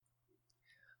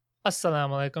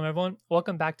Assalamu alaikum, everyone.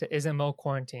 Welcome back to Isn't Mo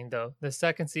Quarantine, though, the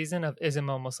second season of Isn't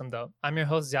Mo Muslim, though. I'm your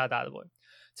host, Ziad Alboy.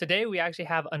 Today, we actually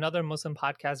have another Muslim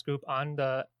podcast group on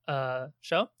the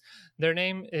show. Their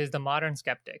name is The Modern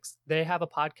Skeptics. They have a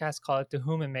podcast called To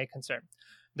Whom It May Concern.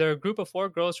 They're a group of 4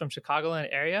 girls from Chicagoland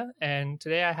area, and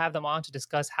today I have them on to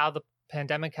discuss how the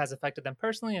pandemic has affected them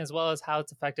personally, as well as how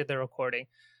it's affected their recording.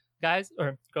 Guys,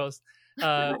 or girls,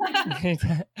 can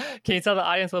you tell the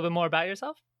audience a little bit more about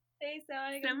yourself? Hey,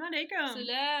 Assalamu alaikum.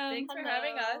 Salam. Thanks for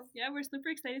having us. Yeah, we're super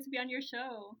excited to be on your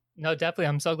show. No, definitely.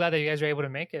 I'm so glad that you guys were able to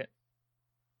make it.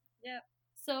 Yeah.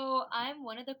 So I'm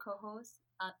one of the co-hosts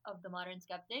of The Modern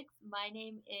Skeptics. My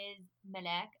name is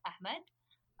Malak Ahmed.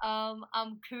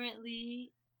 I'm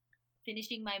currently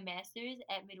finishing my master's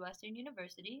at Midwestern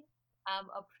University. I'm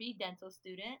a pre-dental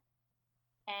student.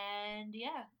 And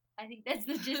yeah, I think that's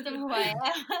the gist of who I am.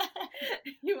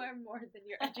 You are more than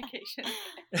your education.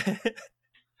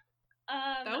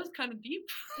 That was kind of deep.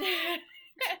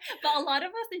 But a lot of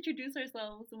us introduce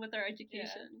ourselves with our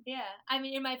education. Yeah. I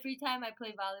mean, in my free time, I play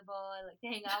volleyball. I like to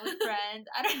hang out with friends.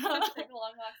 I don't know. Take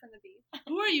long walks on the beach.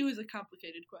 Who are you is a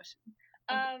complicated question.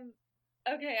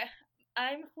 Okay.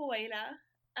 I'm Huwaila.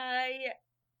 I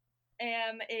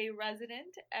am a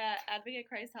resident at Advocate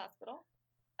Christ Hospital.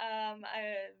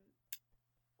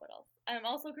 What else? I'm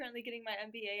also currently getting my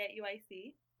MBA at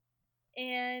UIC.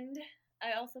 And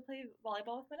I also play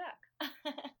volleyball with Madak.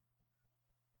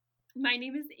 My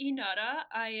name is Inara.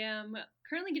 I am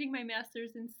currently getting my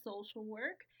master's in social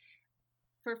work.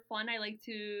 For fun, I like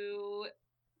to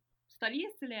study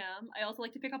Islam. I also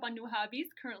like to pick up on new hobbies.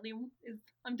 Currently,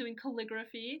 I'm doing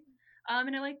calligraphy.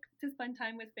 And I like to spend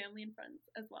time with family and friends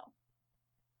as well.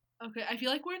 Okay, I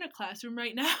feel like we're in a classroom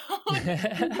right now.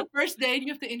 The first day,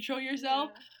 you have to intro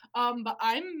yourself. Yeah. But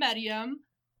I'm Maryam.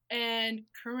 And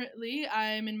currently,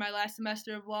 I'm in my last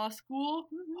semester of law school.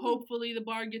 Mm-hmm. Hopefully, the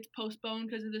bar gets postponed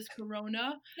because of this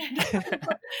corona.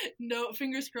 No,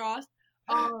 fingers crossed.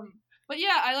 But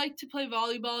yeah, I like to play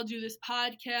volleyball, do this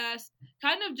podcast,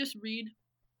 kind of just read.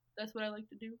 That's what I like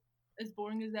to do. As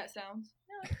boring as that sounds.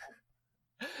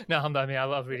 No, I mean, I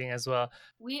love reading as well.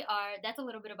 That's a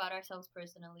little bit about ourselves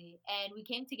personally. And we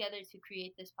came together to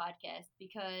create this podcast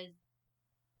because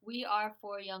we are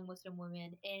 4 young Muslim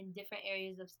women in different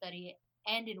areas of study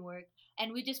and in work.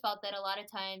 And we just felt that a lot of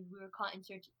times we were caught in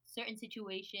certain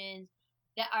situations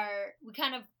we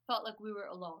kind of felt like we were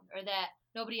alone, or that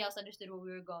nobody else understood what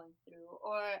we were going through,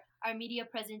 or our media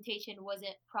presentation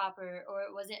wasn't proper, or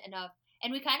it wasn't enough.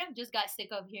 And we kind of just got sick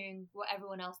of hearing what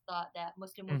everyone else thought that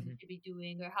Muslim women should be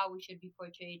doing or how we should be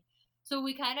portrayed. So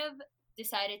we kind of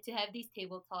decided to have these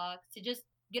table talks to just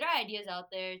get our ideas out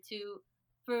there,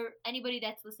 for anybody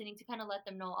that's listening, to kind of let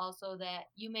them know also that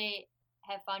you may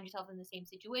have found yourself in the same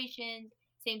situations,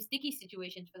 same sticky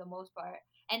situations for the most part.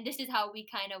 And this is how we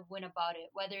kind of went about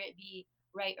it, whether it be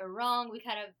right or wrong. We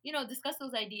kind of, discuss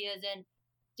those ideas and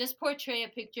just portray a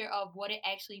picture of what it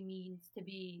actually means to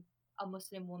be a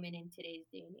Muslim woman in today's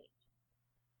day and age.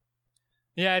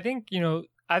 Yeah, I think,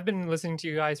 I've been listening to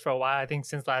you guys for a while. I think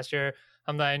since last year,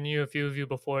 I knew a few of you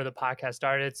before the podcast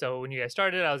started. So when you guys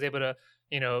started, I was able to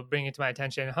bring it to my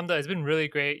attention. Alhamdulillah, it's been really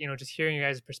great, just hearing you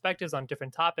guys' perspectives on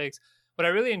different topics. What I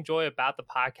really enjoy about the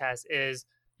podcast is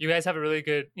you guys have a really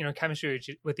good, chemistry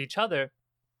with each other.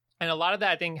 And a lot of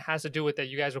that, I think, has to do with that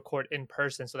you guys record in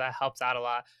person. So that helps out a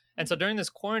lot. And so during this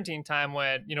quarantine time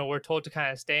when, we're told to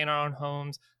kind of stay in our own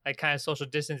homes, like kind of social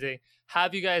distancing, how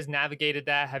have you guys navigated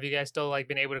that? Have you guys still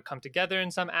been able to come together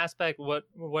in some aspect? What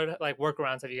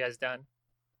workarounds have you guys done?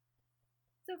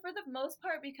 So for the most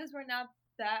part, because we're not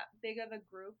that big of a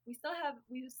group, we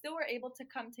still were able to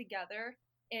come together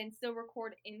and still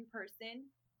record in person.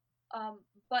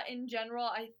 But in general,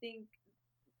 I think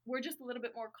we're just a little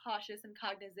bit more cautious and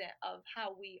cognizant of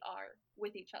how we are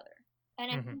with each other. And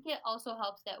I think it also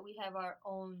helps that we have our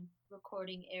own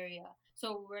recording area.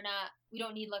 So we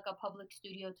don't need like a public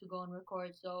studio to go and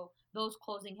record. So those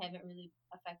closing haven't really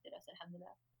affected us,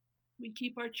 alhamdulillah. We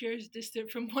keep our chairs distant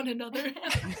from one another.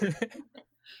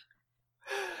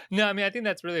 No, I mean, I think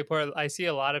that's really important. I see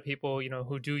a lot of people,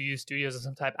 who do use studios of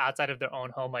some type outside of their own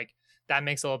home. Like that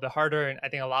makes it a little bit harder. And I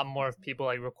think a lot more of people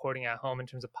recording at home in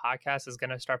terms of podcasts is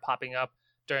going to start popping up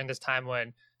during this time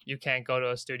when you can't go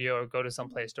to a studio or go to some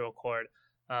place to record.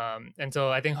 And so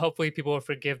I think hopefully people will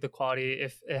forgive the quality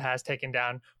if it has taken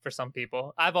down for some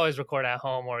people. I've always recorded at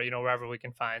home or, wherever we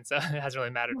can find. So it hasn't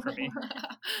really mattered for me.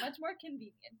 Much more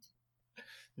convenient.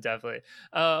 Definitely.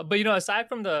 But, aside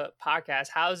from the podcast,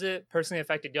 how's it personally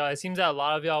affected y'all? It seems that a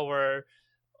lot of y'all were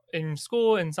in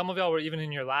school and some of y'all were even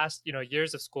in your last,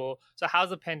 years of school. So how's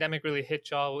the pandemic really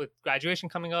hit y'all with graduation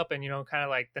coming up and, kind of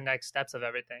like the next steps of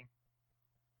everything?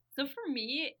 So for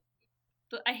me,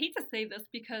 I hate to say this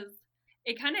because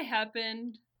it kind of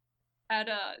happened at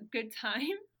a good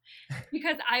time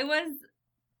because I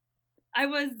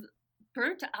was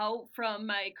burnt out from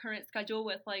my current schedule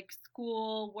with like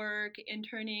school, work,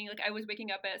 interning. Like I was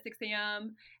waking up at 6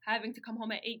 a.m., having to come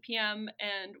home at 8 p.m.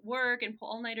 and work and pull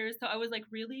all-nighters. So I was like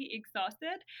really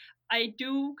exhausted. I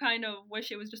do kind of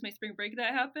wish it was just my spring break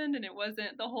that happened and it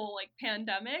wasn't the whole like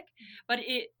pandemic. But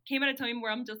it came at a time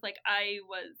where I'm just like I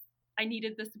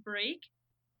needed this break,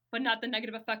 but not the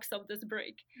negative effects of this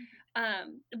break.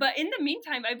 But in the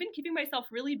meantime, I've been keeping myself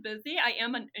really busy. I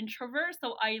am an introvert,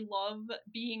 so I love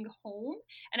being home,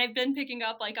 and I've been picking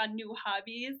up like on new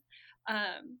hobbies.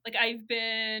 Like I've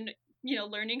been,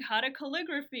 learning how to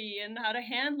calligraphy and how to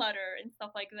hand letter and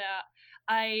stuff like that.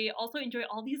 I also enjoy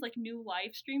all these like new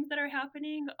live streams that are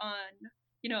happening on,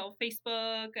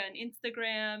 Facebook and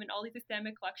Instagram and all these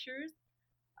Islamic lectures.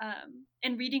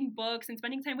 And reading books and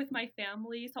spending time with my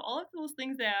family. So all of those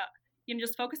things that,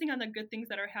 just focusing on the good things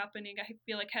that are happening, I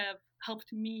feel like have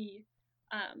helped me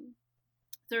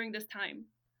during this time.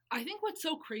 I think what's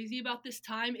so crazy about this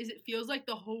time is it feels like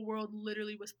the whole world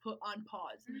literally was put on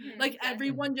pause. Mm-hmm. Like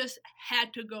everyone just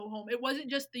had to go home. It wasn't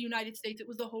just the United States, it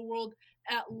was the whole world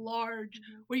at large,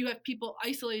 where you have people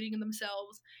isolating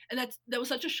themselves, and that was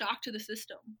such a shock to the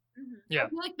system. Yeah. I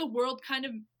feel like the world kind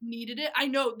of needed it. I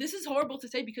know this is horrible to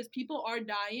say because people are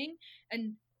dying,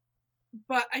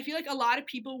 but I feel like a lot of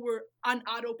people were on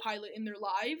autopilot in their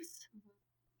lives,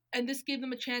 and this gave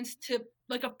them a chance to,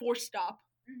 like, a forced stop.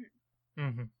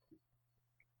 Mm-hmm.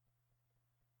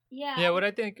 Yeah, what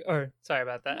I think, or sorry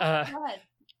about that. Go ahead.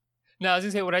 No, I was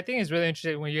gonna say what I think is really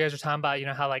interesting when you guys are talking about,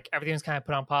 how like everything's kind of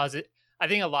put on pause. I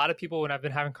think a lot of people, when I've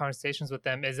been having conversations with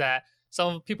them, is that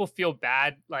some people feel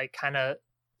bad, like kind of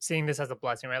seeing this as a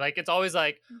blessing, right? Like it's always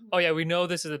like, oh yeah, we know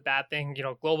this is a bad thing.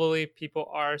 Globally, people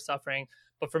are suffering,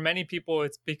 but for many people,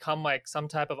 it's become like some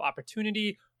type of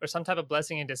opportunity or some type of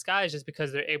blessing in disguise, just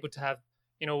because they're able to have,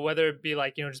 whether it be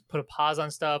like, just put a pause on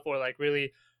stuff or like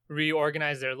really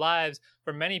reorganize their lives.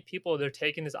 For many people, they're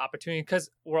taking this opportunity because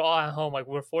we're all at home, like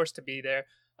we're forced to be there.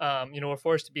 We're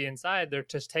forced to be inside. They're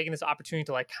just taking this opportunity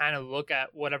to like kind of look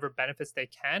at whatever benefits they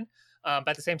can. But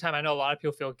at the same time, I know a lot of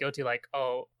people feel guilty, like,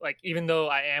 oh, like even though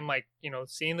I am like,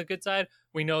 seeing the good side,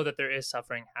 we know that there is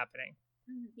suffering happening.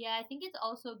 Yeah, I think it's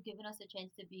also given us a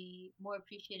chance to be more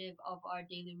appreciative of our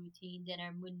daily routines and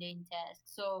our mundane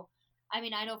tasks. So, I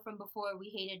mean, I know from before we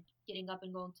hated getting up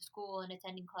and going to school and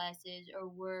attending classes or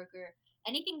work or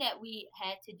anything that we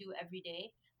had to do every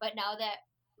day. But now that,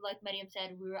 like Mariam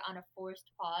said, we were on a forced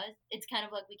pause, it's kind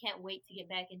of like we can't wait to get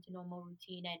back into normal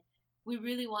routine, and we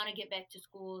really want to get back to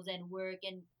schools and work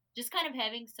and just kind of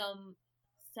having some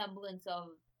semblance of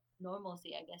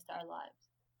normalcy, I guess, to our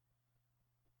lives.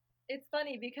 It's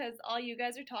funny because all you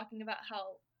guys are talking about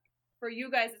how for you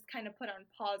guys it's kind of put on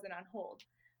pause and on hold.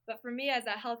 But for me as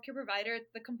a healthcare provider, it's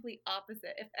the complete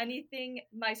opposite. If anything,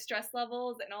 my stress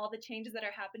levels and all the changes that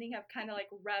are happening have kind of like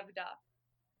revved up.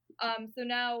 So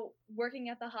now working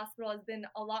at the hospital has been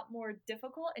a lot more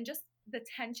difficult, and just the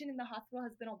tension in the hospital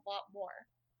has been a lot more.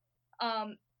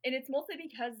 And it's mostly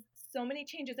because so many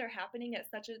changes are happening at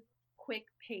such a quick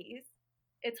pace.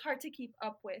 It's hard to keep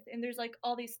up with. And there's like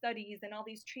all these studies and all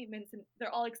these treatments, and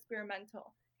they're all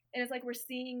experimental. And it's like we're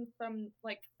seeing from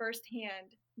like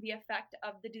firsthand the effect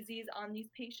of the disease on these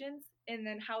patients, and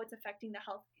then how it's affecting the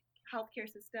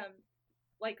healthcare system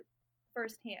like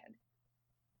firsthand.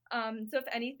 So if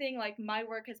anything, like my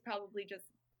work has probably just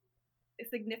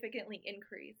significantly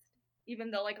increased,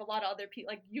 even though like a lot of other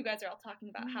people, like you guys are all talking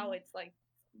about how it's like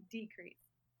decreased.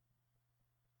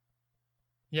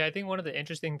 Yeah, I think one of the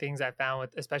interesting things I found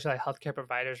with especially like healthcare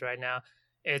providers right now,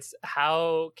 it's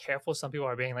how careful some people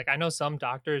are being. Like I know some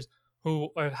doctors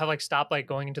who have like stopped like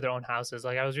going into their own houses.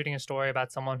 Like I was reading a story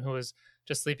about someone who was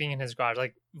just sleeping in his garage,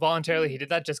 like voluntarily. He did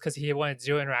that just because he wanted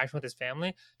zero interaction with his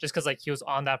family, just because like he was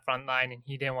on that front line and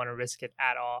he didn't want to risk it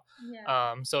at all.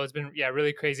 Yeah. So it's been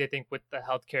really crazy, I think, with the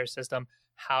healthcare system,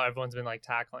 how everyone's been like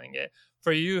tackling it.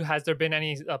 For you, has there been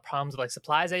any problems with like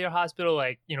supplies at your hospital,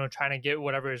 like trying to get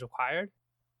whatever is required?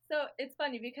 So it's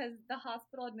funny because the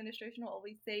hospital administration will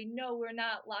always say, no, we're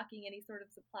not locking any sort of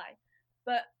supply.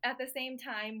 But at the same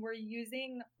time, we're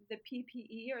using the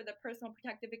PPE or the personal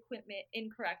protective equipment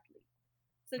incorrectly.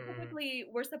 So typically,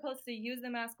 we're supposed to use the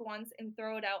mask once and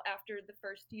throw it out after the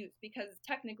first use because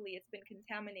technically it's been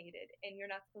contaminated and you're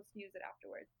not supposed to use it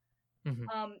afterwards.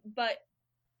 But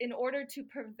in order to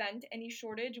prevent any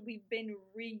shortage, we've been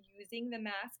reusing the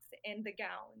masks and the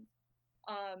gowns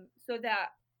so that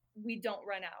we don't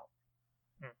run out.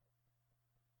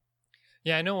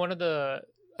 Yeah, I know one of the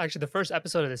actually the first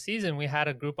episode of the season, we had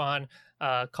a group on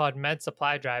called Med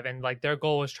Supply Drive, and like their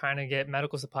goal was trying to get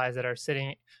medical supplies that are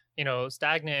sitting,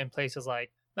 stagnant in places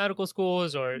like medical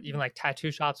schools or even like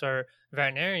tattoo shops or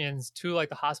veterinarians to like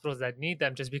the hospitals that need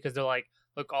them, just because they're like,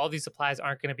 look, all these supplies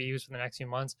aren't going to be used for the next few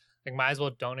months. Like, might as well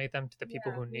donate them to the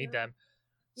people who need them.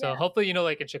 So hopefully,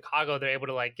 like in Chicago, they're able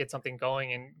to like get something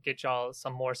going and get y'all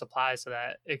some more supplies so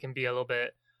that it can be a little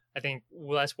bit, I think,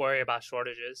 less worry about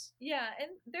shortages. Yeah,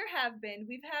 and there have been.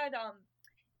 We've had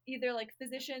either like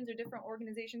physicians or different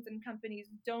organizations and companies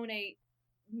donate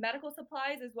medical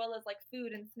supplies as well as like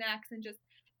food and snacks and just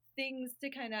things to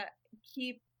kind of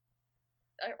keep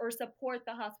or support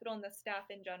the hospital and the staff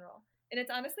in general. And it's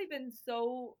honestly been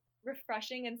so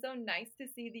refreshing and so nice to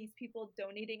see these people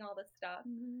donating all this stuff.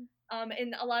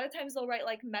 And a lot of times they'll write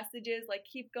like messages like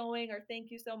keep going or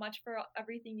thank you so much for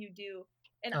everything you do.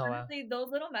 And honestly, those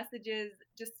little messages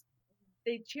just,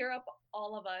 they cheer up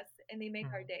all of us and they make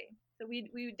our day. So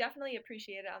we definitely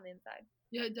appreciate it on the inside.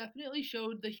 Yeah, it definitely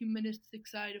showed the humanistic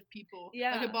side of people.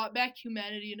 Yeah. Like, it brought back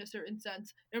humanity in a certain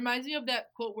sense. It reminds me of that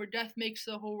quote where death makes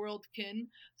the whole world kin.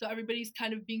 So everybody's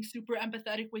kind of being super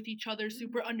empathetic with each other,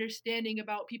 super understanding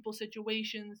about people's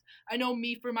situations. I know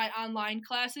me, for my online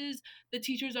classes, the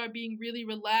teachers are being really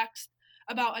relaxed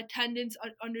about attendance,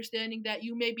 understanding that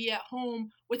you may be at home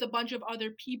with a bunch of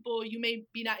other people. You may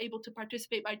be not able to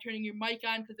participate by turning your mic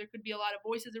on because there could be a lot of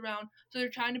voices around. So they're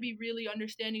trying to be really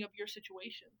understanding of your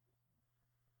situation.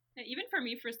 Even for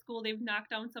me, for school, they've knocked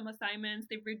down some assignments.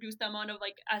 They've reduced the amount of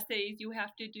like essays you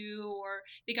have to do, or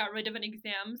they got rid of an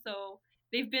exam. So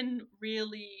they've been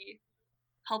really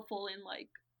helpful in like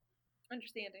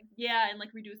understanding. Yeah, and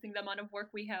like reducing the amount of work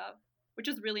we have, which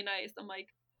is really nice. I'm like,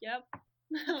 yep.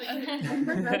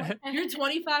 Your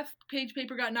 25-page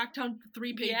paper got knocked down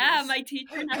 3 pages. Yeah, my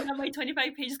teacher knocked down my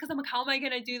 25 pages because I'm like, how am I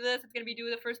gonna do this? It's gonna be due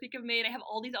the first week of May, and I have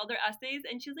all these other essays.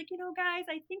 And she's like, guys,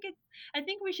 I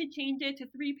think we should change it to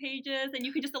 3 pages, and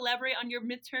you can just elaborate on your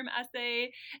midterm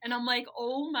essay. And I'm like,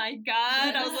 oh my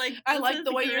god! I was like, I like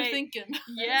the way great. You're thinking.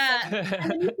 Yeah, and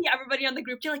then you see everybody on the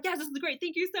group. You're like, yes, this is great.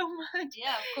 Thank you so much.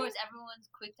 Yeah, of course, everyone's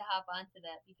quick to hop onto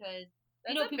that because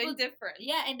that's a people, big difference.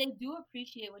 Yeah, and they do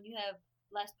appreciate when you have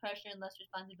less pressure and less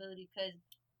responsibility, because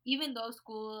even though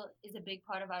school is a big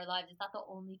part of our lives, it's not the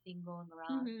only thing going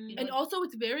around. And also,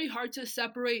 it's very hard to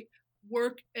separate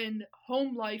work and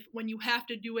home life when you have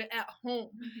to do it at home,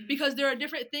 because there are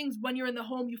different things when you're in the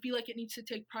home you feel like it needs to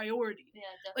take priority. Yeah,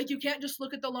 definitely. Like, you can't just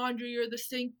look at the laundry or the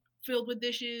sink filled with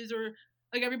dishes, or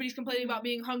like everybody's complaining about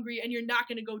being hungry and you're not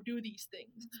going to go do these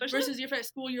things. Versus if you're at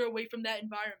school, you're away from that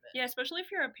environment. Yeah, especially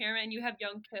if you're a parent and you have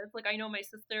young kids. Like, I know my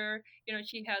sister,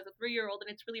 she has a 3-year-old,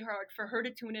 and it's really hard for her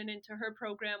to tune in into her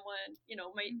program when,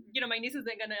 my niece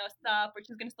isn't going to stop, or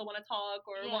she's going to still want to talk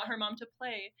or want her mom to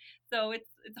play. So it's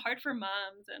hard for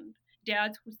moms and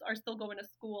dads who are still going to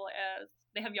school as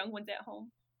they have young ones at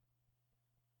home.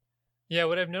 Yeah,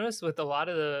 what I've noticed with a lot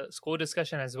of the school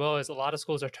discussion as well is a lot of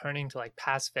schools are turning to like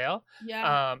pass fail,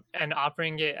 and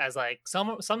offering it as like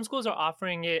some schools are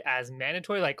offering it as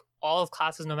mandatory, like all of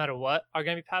classes no matter what are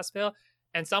going to be pass fail,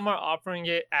 and some are offering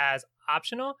it as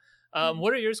optional.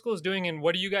 What are your schools doing, and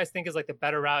what do you guys think is like the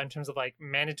better route in terms of like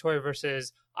mandatory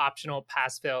versus optional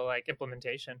pass fail like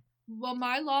implementation? Well,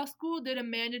 my law school did a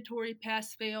mandatory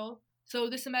pass fail, so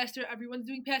this semester everyone's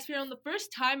doing pass fail. And the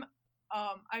first time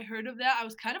I heard of that, I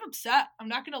was kind of upset. I'm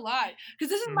not gonna lie,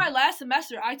 because this is my last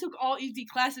semester. I took all easy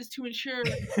classes to ensure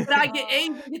that I get A's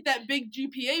and get that big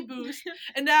GPA boost,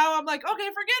 and now I'm like, okay,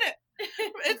 forget it.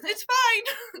 It's fine.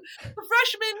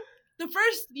 The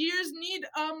first years need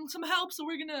some help, so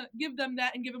we're gonna give them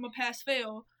that and give them a pass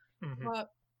fail. But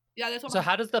yeah, that's what. So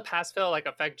how does the pass fail like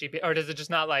affect GPA, or does it just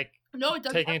not like it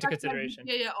doesn't taking into consideration?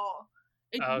 Yeah, all.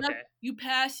 Okay. You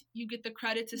pass, you get the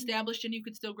credits established, and you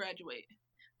could still graduate.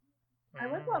 I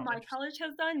like what my college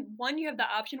has done. 1, you have the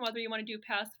option whether you want to do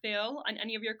pass-fail on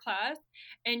any of your class.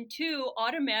 And 2,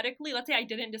 automatically, let's say I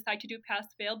didn't decide to do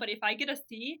pass-fail, but if I get a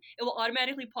C, it will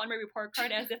automatically put on my report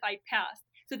card as if I passed.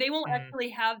 So they won't actually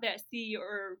have that C,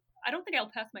 or I don't think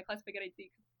I'll pass my class if I get a C.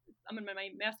 I'm in my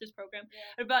master's program.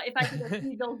 Yeah. But if I get a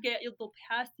C, they'll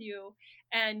pass you,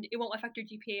 and it won't affect your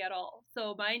GPA at all.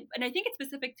 So and I think it's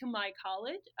specific to my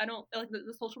college. I don't like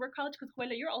the social work college, because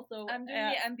Huela, you're also I'm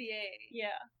doing the MBA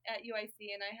at UIC,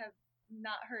 and I have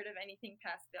not heard of anything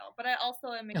pass fail. But I also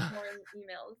am ignoring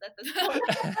emails at this point.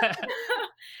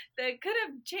 They could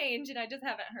have changed, and I just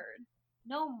haven't heard.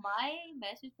 No, my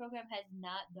master's program has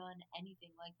not done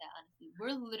anything like that, honestly.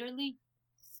 We're literally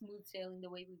smooth sailing the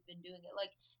way we've been doing it.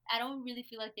 Like, I don't really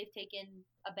feel like they've taken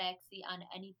a backseat on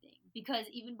anything, because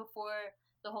even before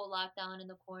the whole lockdown and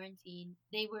the quarantine,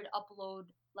 they would upload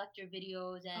lecture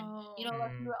videos and Oh.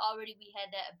 like Mm. we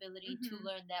had that ability to Mhm.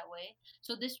 learn that way.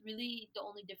 So this really, the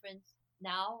only difference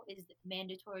now is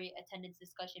mandatory attendance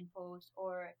discussion posts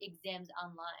or exams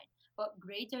online. But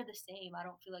grades are the same. I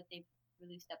don't feel like they've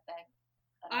really stepped back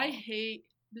at I all. hate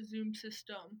the Zoom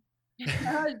system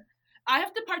because I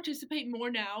have to participate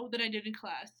more now than I did in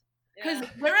class. Because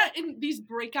they're in these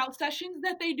breakout sessions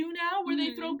that they do now where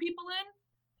they throw people in.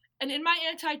 And in my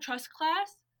antitrust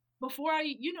class, before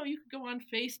you could go on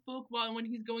Facebook when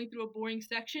he's going through a boring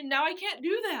section. Now I can't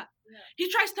do that. Yeah.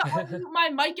 He tries to unmute my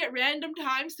mic at random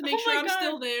times to make sure I'm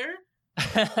still there.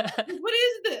 What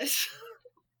is this?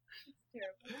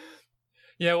 Terrible.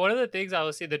 Yeah, one of the things I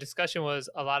would see the discussion was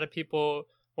a lot of people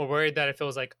were worried that if it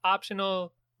was like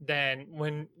optional, then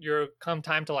when you're come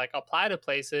time to like apply to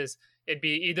places, it'd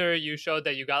be either you showed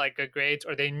that you got like good grades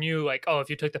or they knew like, oh, if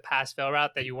you took the pass fail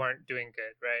route that you weren't doing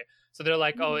good, right? So they're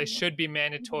like, oh, it should be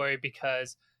mandatory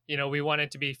because, we want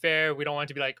it to be fair. We don't want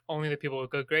it to be like only the people with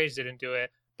good grades didn't do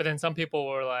it. But then some people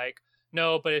were like,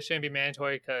 no, but it shouldn't be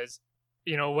mandatory because,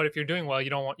 what if you're doing well?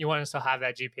 You want us to have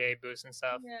that GPA boost and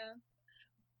stuff. Yeah.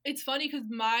 It's funny because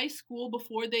my school,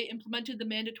 before they implemented the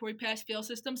mandatory pass-fail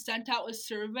system, sent out a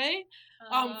survey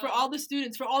for all the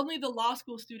students, for only the law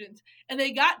school students. And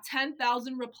they got 10,000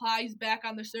 replies back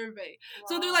on the survey. Wow.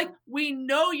 So they're like, we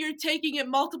know you're taking it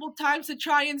multiple times to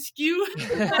try and skew.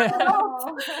 Wow.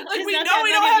 Like, It's we not know that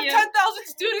we don't many have of you. 10,000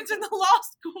 students in the law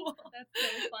school. That's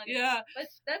so funny. Yeah. But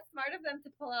that's smart of them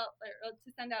to pull out or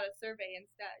to send out a survey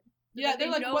instead. So Yeah, that they're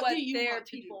they like, know what what do you their want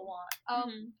to people do?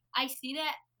 want. I see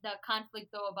that the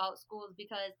conflict though about schools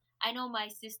because I know my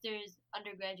sister's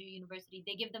undergraduate university,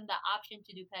 they give them the option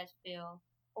to do pass fail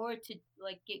or to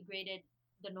like get graded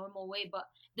the normal way, but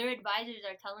their advisors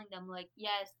are telling them like,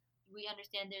 yes, we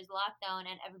understand there's lockdown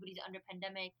and everybody's under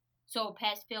pandemic, so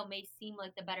pass fail may seem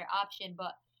like the better option,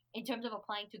 but in terms of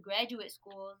applying to graduate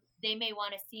schools, they may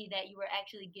want to see that you were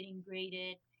actually getting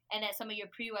graded and that some of your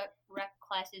prereq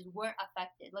classes weren't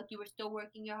affected. Like you were still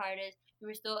working your hardest, you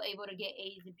were still able to get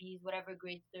A's and B's, whatever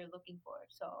grades they're looking for.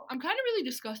 So I'm kind of really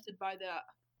disgusted by that.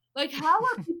 Like, how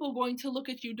are people going to look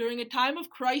at you during a time of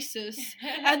crisis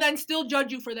and then still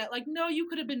judge you for that? Like, no, you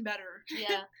could have been better.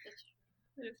 yeah,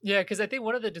 that's Yeah, because I think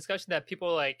one of the discussion that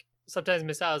people like sometimes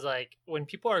miss out is like when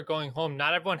people are going home,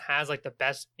 not everyone has like the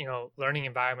best, learning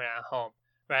environment at home,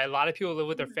 right? A lot of people live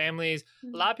with their families.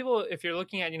 A lot of people, if you're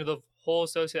looking at, the whole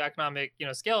socioeconomic,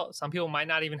 scale, some people might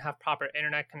not even have proper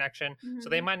internet connection. So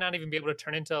they might not even be able to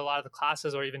turn into a lot of the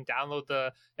classes or even download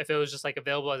if it was just like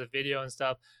available as a video and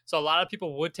stuff. So a lot of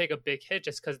people would take a big hit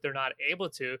just because they're not able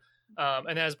to.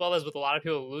 And as well as with a lot of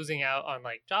people losing out on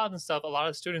like jobs and stuff, a lot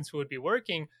of students who would be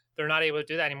working, they're not able to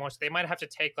do that anymore. So they might have to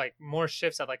take like more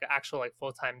shifts at like an actual like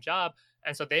full-time job.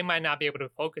 And so they might not be able to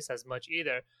focus as much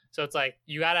either. So it's like,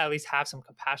 you got to at least have some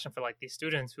compassion for like these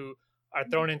students who are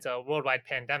thrown into a worldwide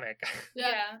pandemic.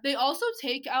 Yeah. They also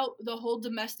take out the whole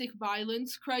domestic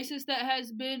violence crisis that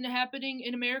has been happening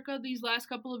in America these last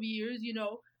couple of years,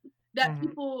 that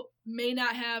people may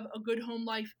not have a good home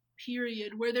life,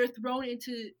 period, where they're thrown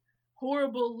into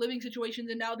horrible living situations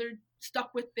and now they're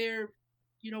stuck with their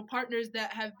partners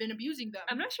that have been abusing them.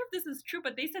 I'm not sure if this is true,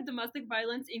 but they said domestic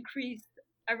violence increased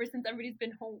ever since everybody's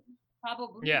been home.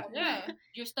 probably. Yeah. Yeah.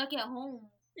 You're stuck at home.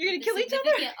 You're gonna with a kill each other?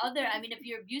 significant other. I mean, if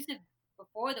you're abusive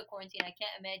before the quarantine, I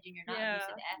can't imagine you're not Yeah.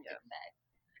 abusive after the fact.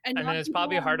 And now then it's people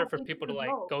probably have harder for nothing people to do. like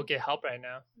go get help right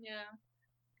now. Yeah.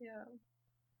 Yeah.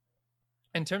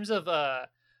 In terms of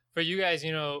for you guys,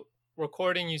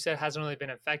 recording, you said hasn't really been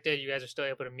affected. You guys are still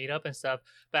able to meet up and stuff.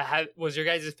 But was your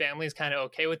guys' families kind of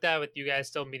okay with that? With you guys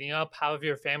still meeting up? How have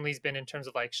your families been in terms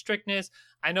of like strictness?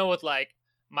 I know with like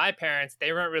my parents,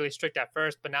 they weren't really strict at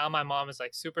first, but now my mom is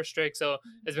like super strict. So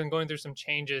it's been going through some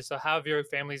changes. So how have your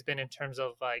families been in terms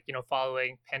of like,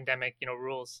 following pandemic,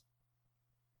 rules?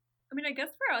 I mean, I guess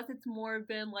for us, it's more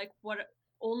been like what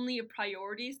only a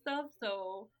priority stuff.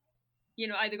 So,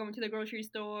 either going to the grocery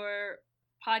store,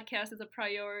 podcast is a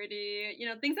priority,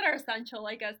 things that are essential,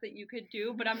 I guess, that you could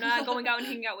do. But I'm not going out and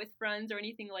hanging out with friends or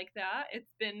anything like that.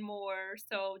 It's been more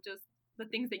so just the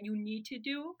things that you need to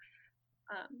do.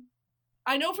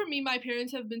 I know for me, my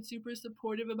parents have been super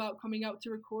supportive about coming out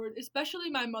to record, especially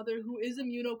my mother, who is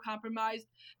immunocompromised.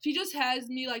 She just has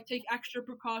me like take extra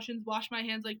precautions, wash my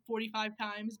hands like 45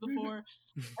 times before.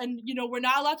 And, we're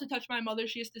not allowed to touch my mother.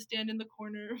 She has to stand in the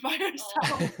corner by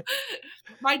herself.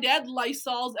 My dad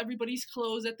Lysols everybody's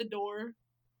clothes at the door.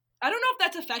 I don't know if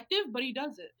that's effective, but he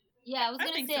does it. Yeah, I was I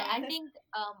gonna think say, so. I think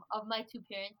of my two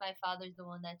parents, my father's the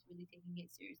one that's really taking it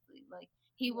seriously. Like,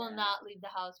 he will Yeah. not leave the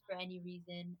house for any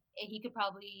reason. And he could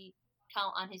probably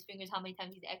count on his fingers how many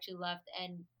times he's actually left.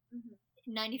 And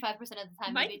 95% of the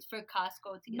time, My- maybe it's for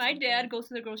Costco to get My something. dad goes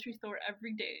to the grocery store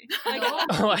every day. Like, No,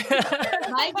 Oh,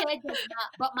 my dad does not.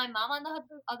 But my mom, on the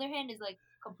other hand, is like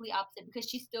complete opposite because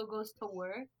she still goes to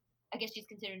work. I guess she's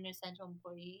considered an essential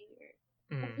employee.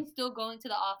 But Mm. she's still going to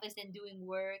the office and doing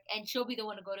work, and she'll be the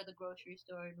one to go to the grocery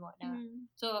store and whatnot.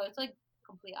 So it's like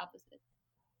complete opposite.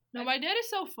 No, my dad is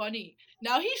so funny.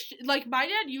 Now he's like, my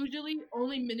dad usually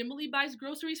only minimally buys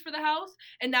groceries for the house,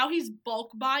 and now he's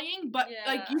bulk buying. But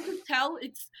like you can tell,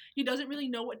 he doesn't really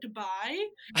know what to buy.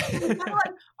 He's kinda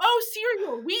like, oh,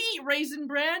 cereal. We eat Raisin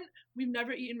Bran. We've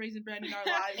never eaten Raisin Bran in our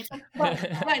lives.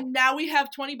 But then now we have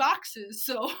 20 boxes.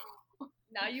 So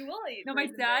Now you will eat. No, my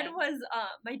Raisin dad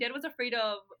Bran. was afraid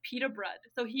of pita bread.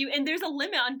 So and there's a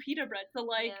limit on pita bread. So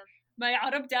like Yeah. my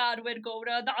Arab dad would go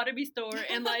to the Arabi store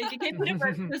and like get pita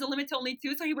bread. There's a limit to only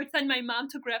 2, so he would send my mom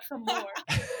to grab some more.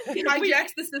 he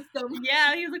hijacks the system.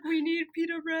 Yeah, he was like, we need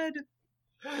pita bread.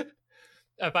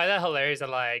 I find that hilarious that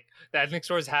like the ethnic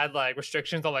stores had like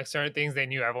restrictions on like certain things they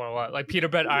knew everyone wanted. Like pita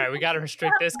bread, all right, we gotta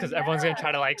restrict this because everyone's gonna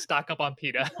try to like stock up on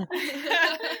pita.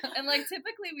 And like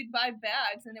typically we'd buy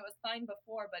bags and it was fine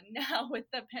before, but now with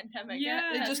the pandemic, Yeah.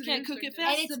 it They has just to be can't cook it restricted.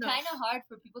 fast And it's enough. kind of hard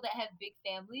for people that have big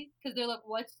families because they're like,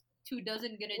 what's 2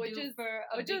 dozen gonna Which do is- for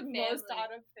a Which big is family? most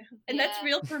out of family. And that's Yeah.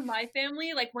 real for my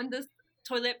family. Like when this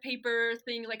toilet paper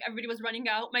thing, like everybody was running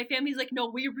out, my family's like, no,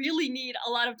 we really need a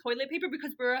lot of toilet paper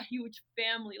because we're a huge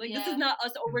family. Like this Yeah. is not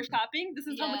us over shopping. This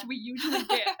is how Yeah. much we usually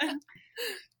get.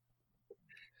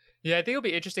 Yeah, I think it'll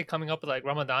be interesting coming up with like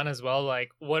Ramadan as well. Like,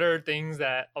 what are things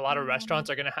that a lot of restaurants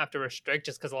are gonna have to restrict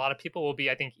just because a lot of people will be,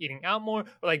 I think, eating out more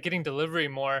or like getting delivery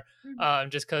more,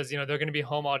 just because they're gonna be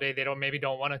home all day. They don't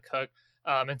want to cook.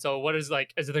 And so what is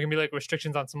like, is there gonna be like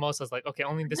restrictions on samosas? Like, okay,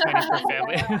 only this many per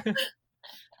family.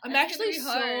 I'm That's actually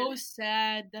gonna be so hard.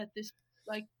 sad that this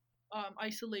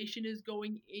isolation is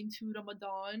going into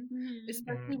Ramadan,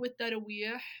 especially with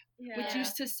Tarawih, Yeah. which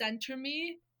used to center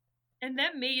me. And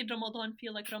that made Ramadan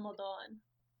feel like Ramadan.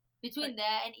 Between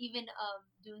that and even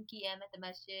doing qiyam at the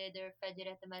masjid or fajr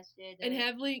at the masjid. And or-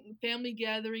 having family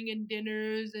gathering and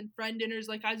dinners and friend dinners,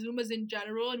 like Azumas in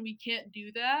general, and we can't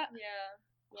do that. Yeah.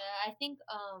 Yeah, I think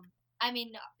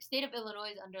state of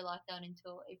Illinois is under lockdown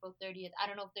until April 30th. I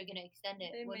don't know if they're gonna extend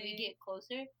it They when we may. get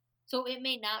closer. So it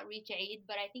may not reach Eid,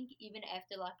 but I think even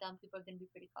after lockdown, people are gonna be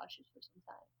pretty cautious for some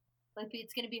time. Like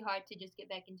it's gonna be hard to just get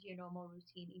back into your normal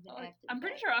routine even after. I'm the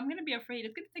pretty fact. sure I'm gonna be afraid.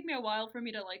 It's gonna take me a while for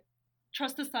me to like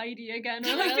trust society again. Or,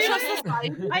 Really? like, Trust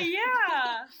society?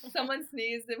 Yeah. Someone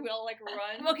sneezed and we all like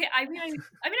run. Okay, I mean, I go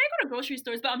to grocery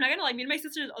stores, but I'm not gonna lie. Me and my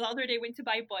sister the other day went to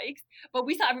buy bikes, but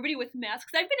we saw everybody with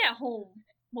masks. I've been at home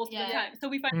most of the Yeah. time, so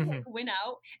we finally went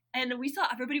out and we saw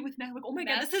everybody with masks. Like, oh my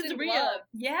god, Masks this is and real. gloves.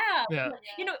 Yeah. Yeah.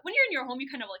 You know, when you're in your home, you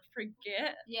kind of like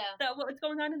forget Yeah. that what's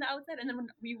going on in the outside, and then when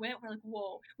we went, we're like,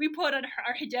 whoa. We put on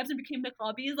our hijabs and became the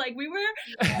clubbies. Like we were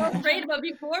afraid, but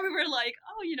before we were like,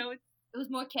 oh, you know, it's, It was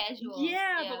more casual.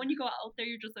 yeah. But when you go out there,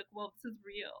 you're just like, whoa, this is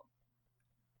real.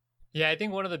 Yeah, I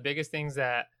think one of the biggest things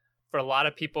that for a lot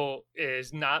of people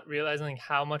is not realizing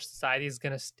how much society is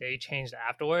going to stay changed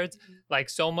afterwards. Like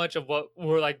so much of what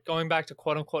we're like going back to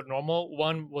quote unquote normal,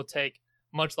 one will take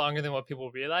much longer than what people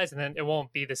realize, and then it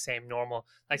won't be the same normal.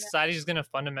 Like society is going to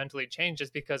fundamentally change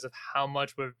just because of how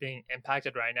much we're being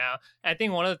impacted right now. And I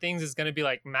think one of the things is going to be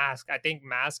like masks. I think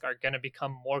masks are going to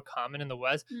become more common in the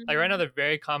West. Like right now they're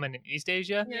very common in East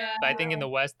Asia, Yeah. but I think in the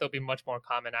West they'll be much more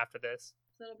common after this.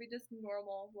 So it'll be just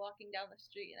normal walking down the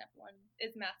street and everyone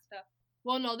is masked up.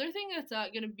 Well, another thing that's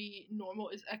not going to be normal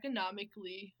is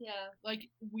economically. Yeah. Like,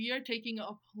 we are taking a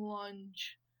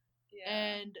plunge, Yeah.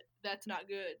 and that's not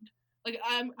good. Like,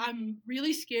 I'm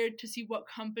really scared to see what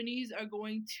companies are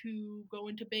going to go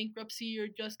into bankruptcy or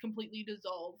just completely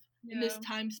dissolve in this Yeah.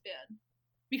 time span,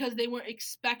 because they weren't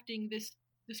expecting this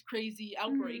crazy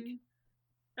outbreak.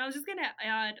 I was just gonna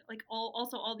add, like,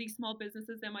 all these small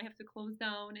businesses that might have to close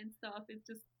down and stuff. It's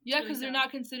just Yeah, really because they're sad. not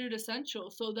considered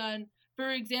essential. So then, for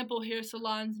example, hair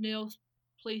salons, nail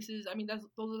places, I mean, those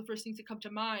are the first things that come to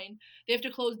mind. They have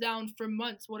to close down for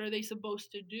months. What are they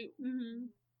supposed to do? Mm-hmm.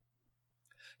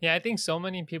 Yeah, I think so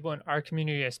many people in our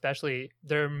community, especially,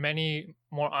 there are many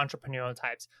more entrepreneurial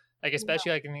types. Like,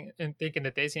 especially like in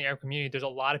the Daisy and Arab community, there's a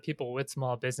lot of people with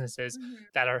small businesses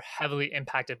that are heavily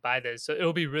impacted by this. So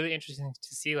it'll be really interesting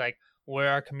to see like where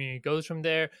our community goes from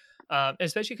there.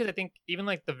 Especially because I think even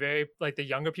like the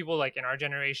younger people, like in our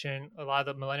generation, a lot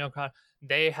of the millennial crowd,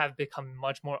 they have become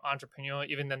much more entrepreneurial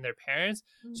even than their parents.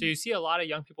 So you see a lot of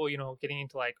young people, getting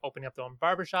into like opening up their own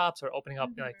barbershops or opening up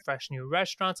like fresh new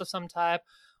restaurants of some type,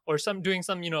 or doing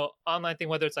some, online thing,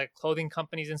 whether it's like clothing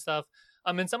companies and stuff.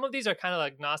 And some of these are kind of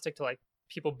agnostic to like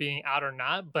people being out or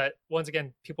not, but once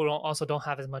again, people don't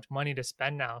have as much money to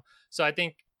spend now. So I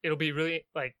think it'll be really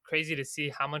like crazy to see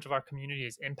how much of our community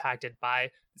is impacted by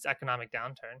this economic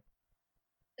downturn.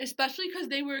 Especially because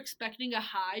they were expecting a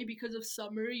high because of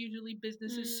summer. Usually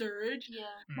businesses surge,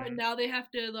 but now they have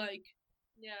to like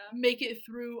make it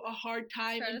through a hard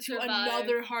time into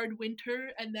another hard winter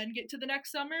and then get to the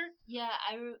next summer. Yeah,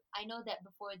 I know that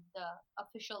before the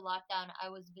official lockdown, I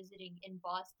was visiting in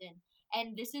Boston,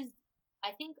 and this is,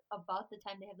 I think, about the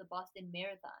time they have the Boston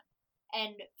Marathon.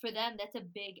 And for them, that's a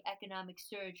big economic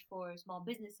surge for small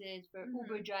businesses, for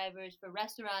Uber drivers, for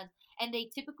restaurants. And they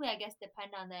typically, I guess,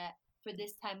 depend on that for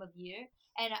this time of year.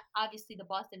 And obviously, the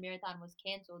Boston Marathon was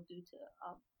canceled due to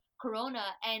Corona.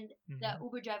 And the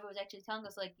Uber driver was actually telling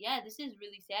us, like, yeah, this is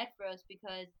really sad for us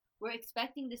because we're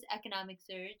expecting this economic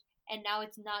surge. And now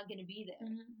it's not going to be there,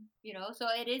 you know? So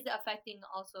it is affecting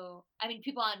also, I mean,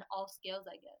 people on all scales,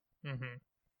 I guess.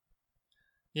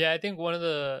 Yeah, I think one of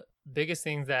the biggest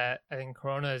things that I think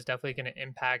Corona is definitely going to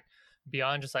impact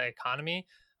beyond just like economy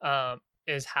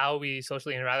is how we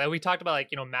socially interact. Like we talked about, like,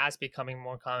 you know, masks becoming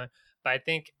more common, but I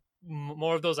think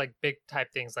more of those like big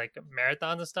type things like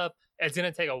marathons and stuff, it's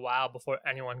going to take a while before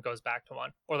anyone goes back to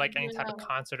one, or like any type of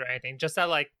concert or anything. Just that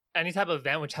like any type of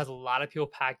event which has a lot of people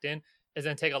packed in is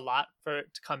going to take a lot for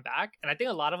it to come back. And I think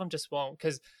a lot of them just won't,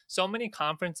 because so many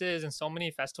conferences and so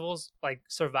many festivals like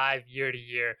survive year to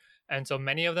year. And so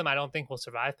many of them I don't think will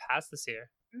survive past this year.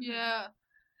 Yeah.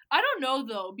 I don't know,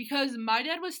 though, because my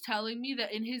dad was telling me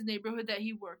that in his neighborhood that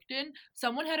he worked in,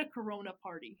 someone had a Corona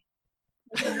party.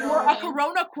 Or a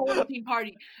Corona quarantine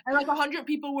party. And like 100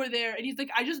 people were there. And he's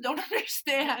like, I just don't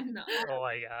understand. Oh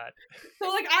my God. So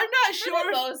like, I'm not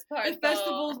sure part, if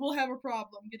festivals will have a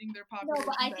problem getting their population No,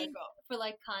 but I back think up. for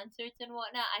like concerts and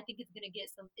whatnot, I think it's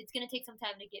gonna take some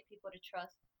time to get people to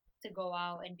trust to go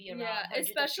out and be around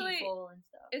hundreds of people and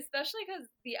stuff. Especially because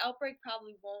the outbreak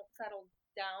probably won't settle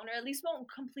down, or at least won't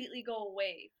completely go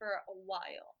away for a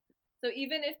while. So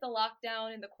even if the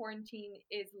lockdown and the quarantine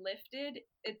is lifted,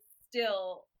 it's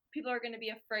still, people are going to be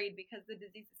afraid because the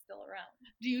disease is still around.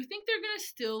 Do you think they're going to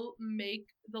still make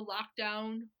the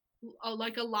lockdown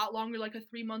like a lot longer, like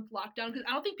a 3-month lockdown? Because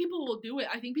I don't think people will do it.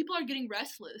 I think people are getting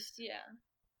restless. Yeah.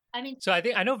 I mean, so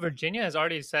I know Virginia has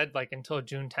already said like until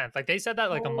June 10th. Like they said that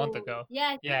like a month ago.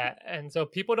 Yeah. Yeah. And so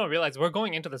people don't realize we're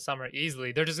going into the summer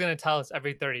easily. They're just going to tell us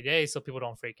every 30 days so people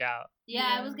don't freak out. Yeah,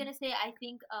 I was going to say, I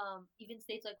think even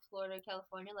states like Florida,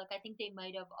 California, like I think they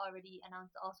might have already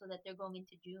announced also that they're going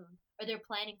into June, or they're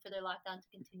planning for their lockdown to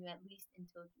continue at least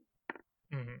until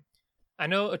June. I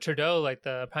know Trudeau, like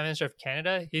the Prime Minister of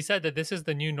Canada, he said that this is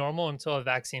the new normal until a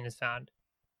vaccine is found.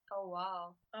 Oh,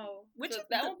 wow. Oh, which so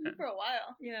that won't be for a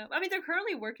while. Yeah, I mean, they're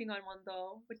currently working on one,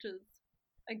 though, which is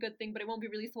a good thing, but it won't be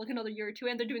released for like another year or two,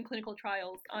 and they're doing clinical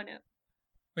trials on it.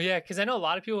 Well, yeah, because I know a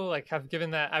lot of people like have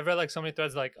given that. I've read like so many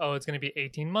threads like, oh, it's going to be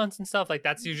 18 months and stuff. Like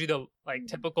that's usually the like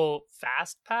typical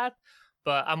fast path.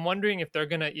 But I'm wondering if they're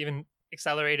going to even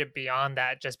accelerate it beyond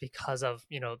that just because of,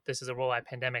 you know, this is a worldwide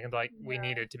pandemic and like we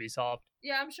need it to be solved.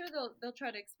 Yeah, I'm sure they'll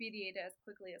try to expedite it as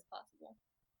quickly as possible.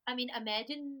 I mean,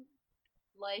 imagine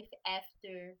life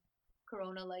after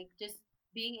Corona, like just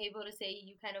being able to say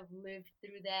you kind of lived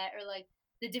through that, or like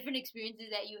the different experiences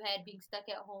that you had being stuck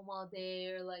at home all day,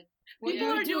 or like what people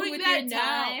you are were doing with that your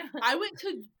now. time. I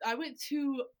went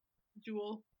to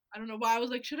Jewel. I don't know why I was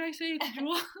like, should I say it's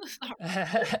Jewel?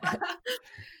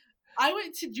 I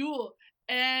went to Jewel,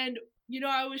 and you know,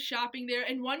 I was shopping there,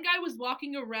 and one guy was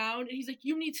walking around, and he's like,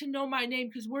 you need to know my name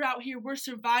because we're out here, we're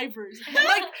survivors. And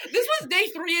like, this was day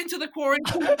 3 into the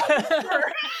quarantine.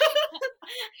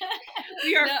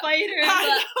 We are fighters.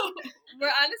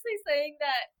 We're honestly saying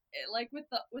that, like,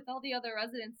 with all the other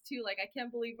residents too, like, I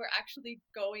can't believe we're actually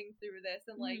going through this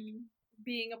and like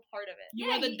being a part of it.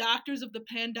 You are the doctors of the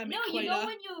pandemic. No, you know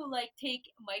when you like take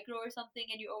micro or something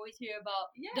and you always hear about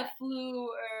the flu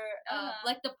or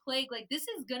like the plague, like this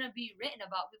is gonna be written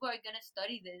about. People are gonna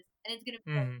study this and it's gonna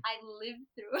be like, I lived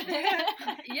through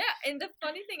it. Yeah, and the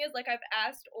funny thing is, like, I've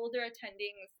asked older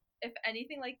attendings if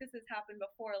anything like this has happened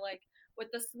before, like with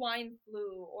the swine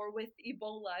flu or with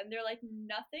Ebola, and they're like,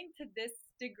 nothing to this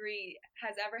degree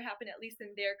has ever happened, at least in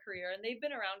their career, and they've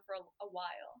been around for a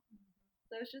while.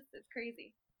 So it's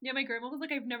crazy. Yeah, my grandma was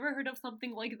like, I've never heard of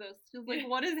something like this. She was like,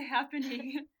 what is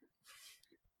happening?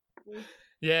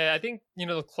 Yeah, I think, you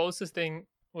know, the closest thing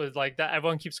was like that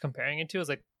everyone keeps comparing it to is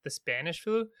like the Spanish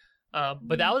flu.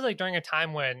 But that was like during a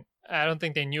time when I don't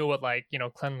think they knew what like, you know,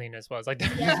 cleanliness was. Like there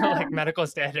was no like medical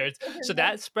standards. So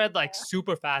that spread like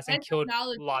super fast and killed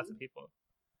lots of people.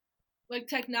 Like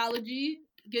technology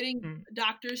getting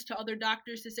doctors to other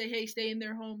doctors to say, hey, stay in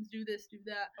their homes, do this, do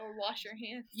that. Or wash your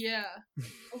hands. Yeah.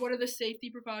 Or what are the safety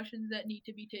precautions that need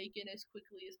to be taken as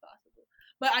quickly as possible.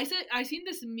 But I seen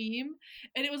this meme,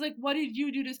 and it was like, what did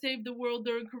you do to save the world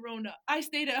during Corona? I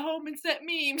stayed at home and sent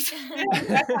memes.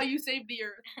 That's how you save the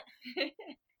earth.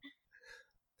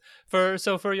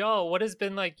 For y'all, what has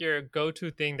been like your go-to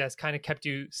thing that's kind of kept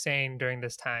you sane during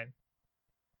this time?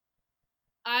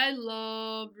 I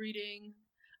love reading.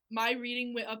 My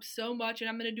reading went up so much, and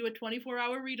I'm going to do a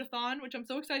 24-hour readathon, which I'm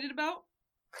so excited about.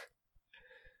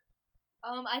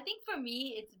 I think for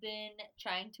me, it's been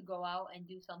trying to go out and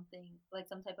do something, like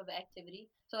some type of activity.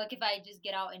 So, like, if I just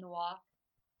get out and walk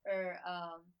or,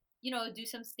 do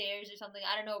some stairs or something,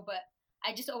 I don't know. But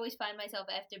I just always find myself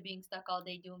after being stuck all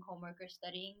day doing homework or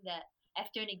studying that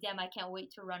after an exam, I can't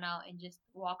wait to run out and just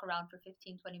walk around for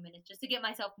 15, 20 minutes just to get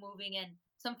myself moving and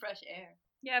some fresh air.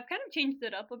 Yeah, I've kind of changed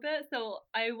it up a bit. So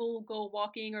I will go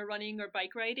walking or running or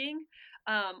bike riding.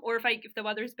 Or if the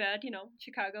weather's bad,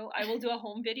 Chicago, I will do a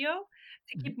home video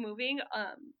to keep moving.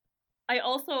 I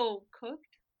also cooked.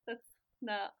 That's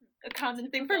not a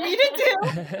common thing for me to do,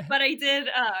 but I did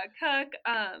cook.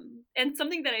 And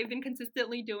something that I've been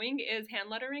consistently doing is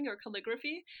hand lettering or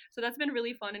calligraphy. So that's been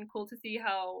really fun and cool to see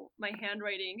how my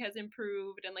handwriting has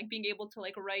improved and like being able to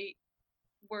like write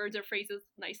words or phrases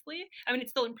nicely. I mean,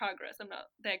 it's still in progress. I'm not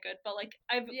that good, but like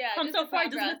I've come so far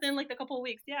just within like a couple of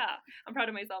weeks. Yeah, I'm proud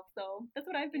of myself. So that's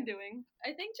what I've been doing.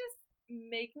 I think just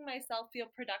making myself feel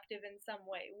productive in some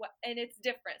way, and it's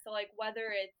different. So like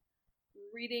whether it's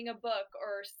reading a book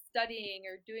or studying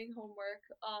or doing homework,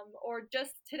 or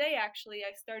just today actually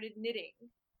I started knitting.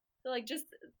 So like just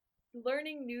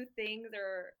learning new things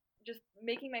or just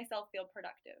making myself feel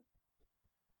productive.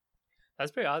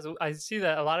 That's pretty awesome. I see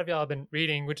that a lot of y'all have been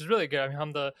reading, which is really good. I mean,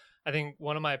 I think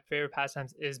one of my favorite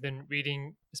pastimes has been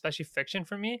reading, especially fiction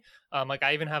for me. Like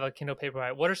I even have a Kindle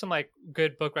Paperwhite. What are some like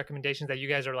good book recommendations that you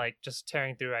guys are like just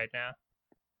tearing through right now?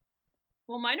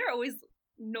 Well, mine are always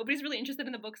nobody's really interested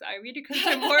in the books I read because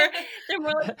they're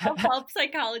more like self-help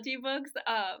psychology books.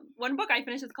 One book I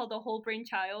finished is called The Whole Brain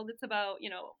Child. It's about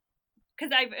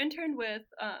because I've interned with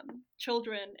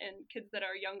children and kids that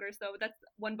are younger, so that's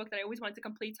one book that I always wanted to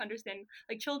complete to understand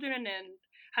like children and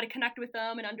how to connect with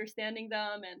them and understanding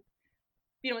them and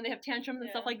when they have tantrums and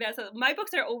stuff like that. So my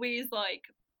books are always like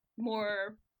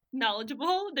more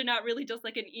knowledgeable. They're not really just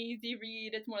like an easy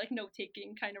read. It's more like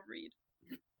note-taking kind of read.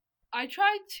 I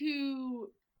try to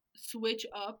switch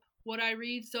up what I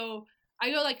read, so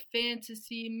I go like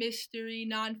fantasy, mystery,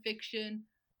 nonfiction,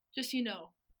 just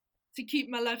to keep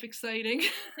my life exciting.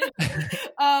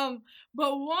 But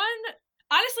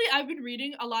honestly, I've been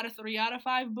reading a lot of 3 out of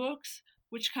 5 books,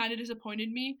 which kind of disappointed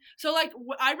me. So like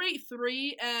I rate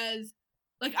 3 as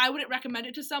like I wouldn't recommend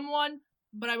it to someone,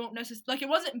 but I won't necessarily like it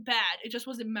wasn't bad. It just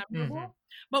wasn't memorable. Mm-hmm.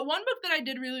 But one book that I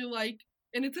did really like,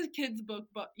 and it's a kid's book,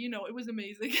 but it was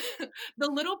amazing. The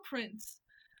Little Prince.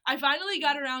 I finally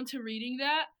got around to reading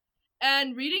that,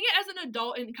 and reading it as an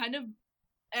adult and kind of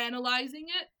analyzing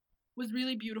it was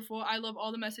really beautiful. I love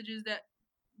all the messages that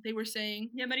they were saying.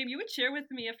 Yeah, Mariam, you would share with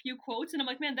me a few quotes, and I'm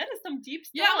like, man, that is some deep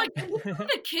stuff. Yeah, like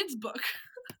it's a kid's book.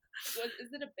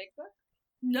 Is it a big book?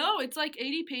 No, it's like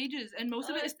 80 pages, and most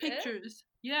of it is pictures.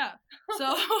 Yeah,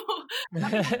 so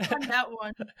that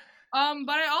one.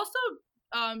 But I also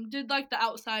did like The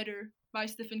Outsider by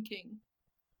Stephen King.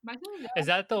 Is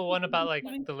that the one about like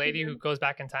the lady who goes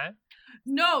back in time?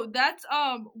 No, that's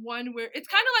one where it's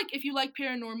kind of like if you like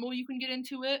paranormal, you can get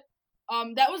into it.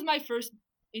 That was my first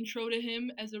intro to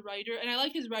him as a writer, and I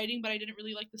like his writing, but I didn't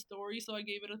really like the story, so I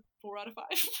gave it a 4 out of 5.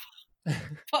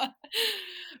 But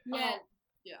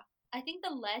yeah. I think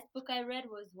the last book I read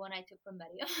was one I took from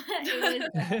Mariam. It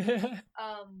was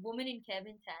Woman in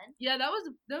Cabin 10. Yeah, that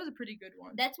was a pretty good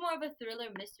one. That's more of a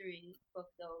thriller mystery book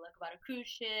though, like about a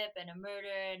cruise ship and a murder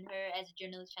and her as a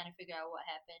journalist trying to figure out what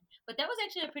happened. But that was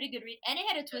actually a pretty good read, and it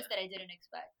had a twist that I didn't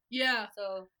expect. Yeah.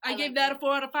 So I gave that a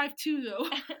 4 out of 5 too though.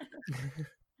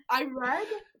 I read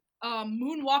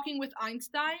Moonwalking with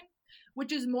Einstein,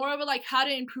 which is more of a like how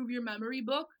to improve your memory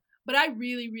book. But I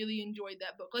really, really enjoyed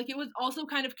that book. Like, it was also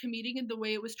kind of comedic in the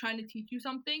way it was trying to teach you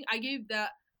something. I gave that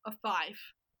a 5.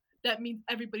 That means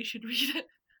everybody should read it.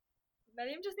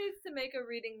 Mariam just needs to make a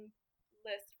reading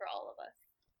list for all of us.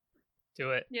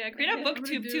 Do it. Yeah, create a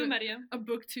booktube too, Mariam. A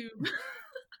booktube.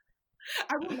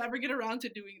 I will never get around to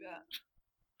doing that.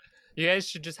 You guys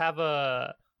should just have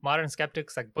a Modern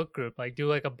Skeptics like book group. Like, do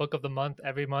like a book of the month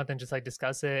every month and just like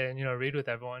discuss it and, read with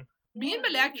everyone. Me and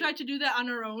Malak tried to do that on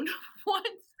our own once.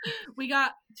 We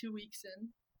got 2 weeks in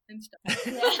and stuff. But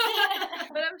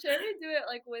I'm sure we do it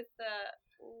like with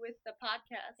the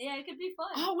podcast. Yeah, it could be fun.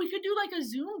 Oh, we could do like a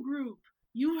Zoom group.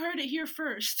 You heard it here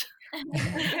first.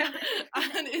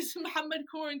 And is Muhammad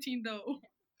quarantined though?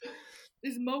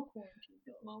 Is Mo quarantined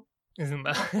though? Mo. Isn't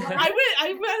that?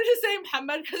 I wanted to say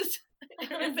Muhammad because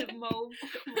Is it Mo? Oh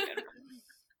my God.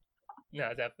 No,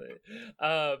 definitely.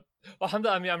 Well,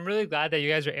 alhamdulillah, I mean, I'm really glad that you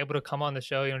guys are able to come on the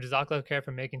show. Jazakallah khair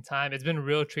for making time. It's been a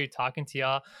real treat talking to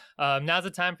y'all. Now's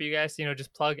the time for you guys to,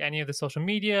 just plug any of the social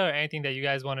media or anything that you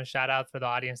guys want to shout out for the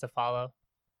audience to follow.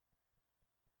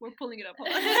 We're pulling it up. Hold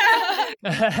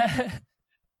on.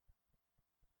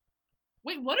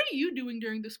 Wait, what are you doing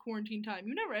during this quarantine time?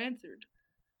 You never answered.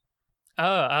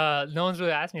 No one's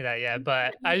really asked me that yet,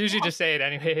 but I usually just say it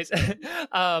anyways.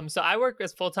 So I work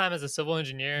as full-time as a civil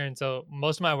engineer, and so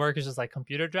most of my work is just like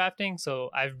computer drafting. So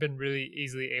I've been really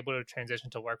easily able to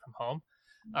transition to work from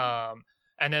home.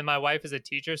 And then my wife is a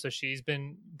teacher, so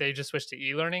they just switched to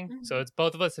e-learning. Mm-hmm. So it's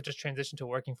both of us that just transitioned to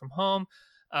working from home.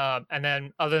 And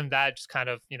then other than that, just kind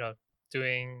of,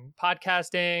 doing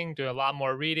podcasting, doing a lot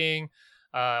more reading,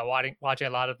 watching a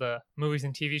lot of the movies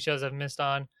and TV shows I've missed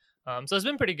on. So it's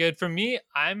been pretty good for me.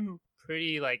 I'm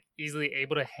pretty easily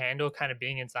able to handle kind of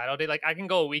being inside all day. Like I can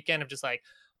go a weekend of just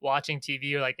watching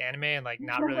TV or anime and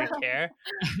not really care.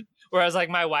 Whereas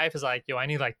my wife is yo, I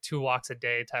need 2 walks a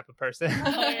day type of person.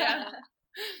 Oh, yeah.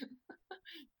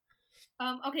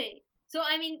 Okay. So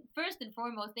I mean, first and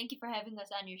foremost, thank you for having us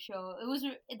on your show.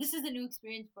 This is a new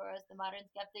experience for us, the Modern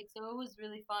Skeptics. So it was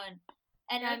really fun.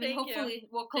 And Yeah, I mean, thank you. hopefully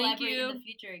we'll Thank collaborate you. in the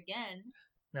future again.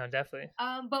 No, definitely.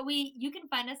 But you can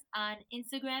find us on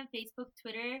Instagram, Facebook,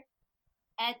 Twitter.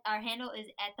 Our handle is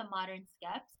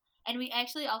 @themodernskepts, and we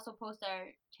actually also post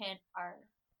our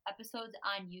episodes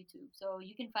on YouTube. So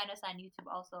you can find us on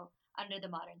YouTube also under The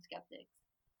Modern Skeptics.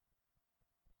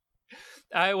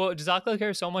 All right, well, Jazakallah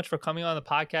khair so much for coming on the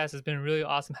podcast. It's been really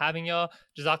awesome having y'all.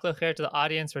 Jazakallah khair to the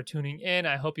audience for tuning in.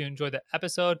 I hope you enjoyed the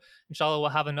episode. Inshallah, we'll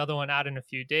have another one out in a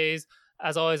few days.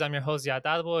 As always, I'm your host, Ziad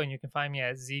Dadabo, and you can find me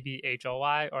at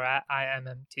ZBHOY or at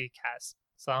IMMTcast.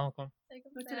 Assalamu alaikum.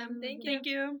 Thank you. Thank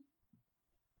you.